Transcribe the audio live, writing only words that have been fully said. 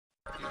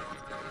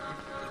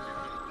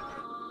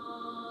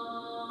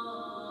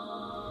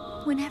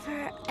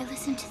Whenever I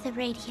listened to the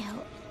radio,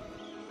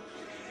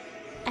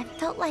 I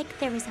felt like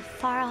there was a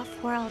far-off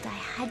world I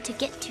had to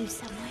get to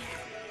somewhere.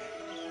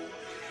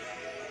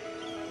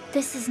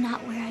 This is not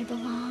where I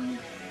belong.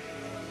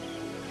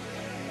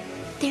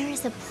 There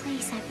is a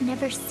place I've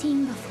never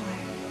seen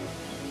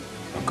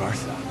before.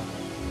 Agartha.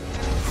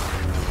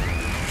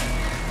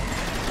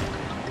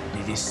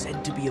 It is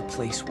said to be a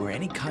place where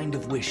any kind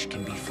of wish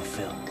can be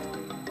fulfilled,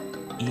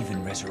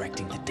 even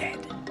resurrecting the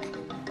dead.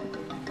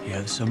 You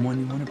have someone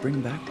you want to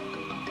bring back?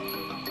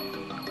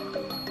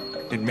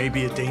 It may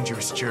be a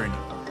dangerous journey.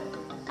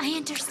 I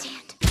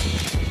understand.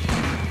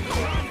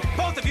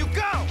 Both of you,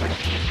 go!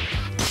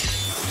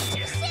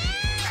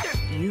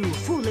 You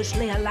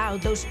foolishly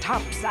allowed those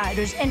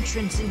topsiders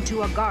entrance into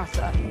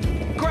Agartha.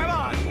 Grab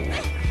on!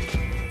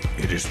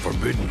 It is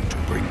forbidden to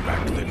bring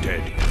back the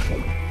dead.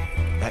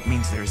 That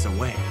means there is a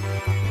way.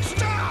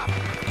 Stop!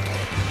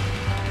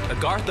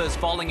 Agartha is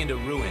falling into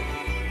ruin.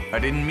 I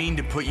didn't mean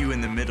to put you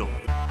in the middle.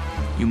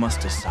 You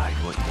must decide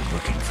what you're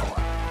looking for.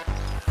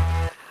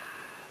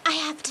 I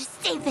have to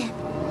save them.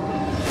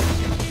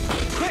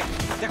 Quick!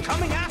 They're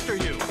coming after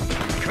you!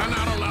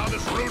 Cannot allow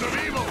this root of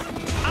evil!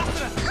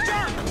 Asuna,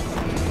 jump!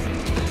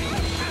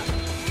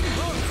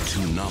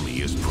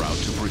 Toonami is proud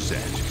to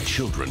present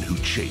Children Who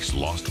Chase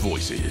Lost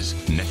Voices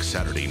next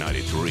Saturday night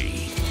at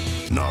 3.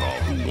 Not all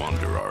who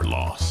wander are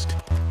lost.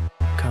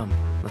 Come,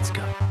 let's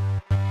go.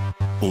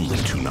 Only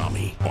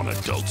Toonami on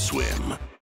Adult Swim.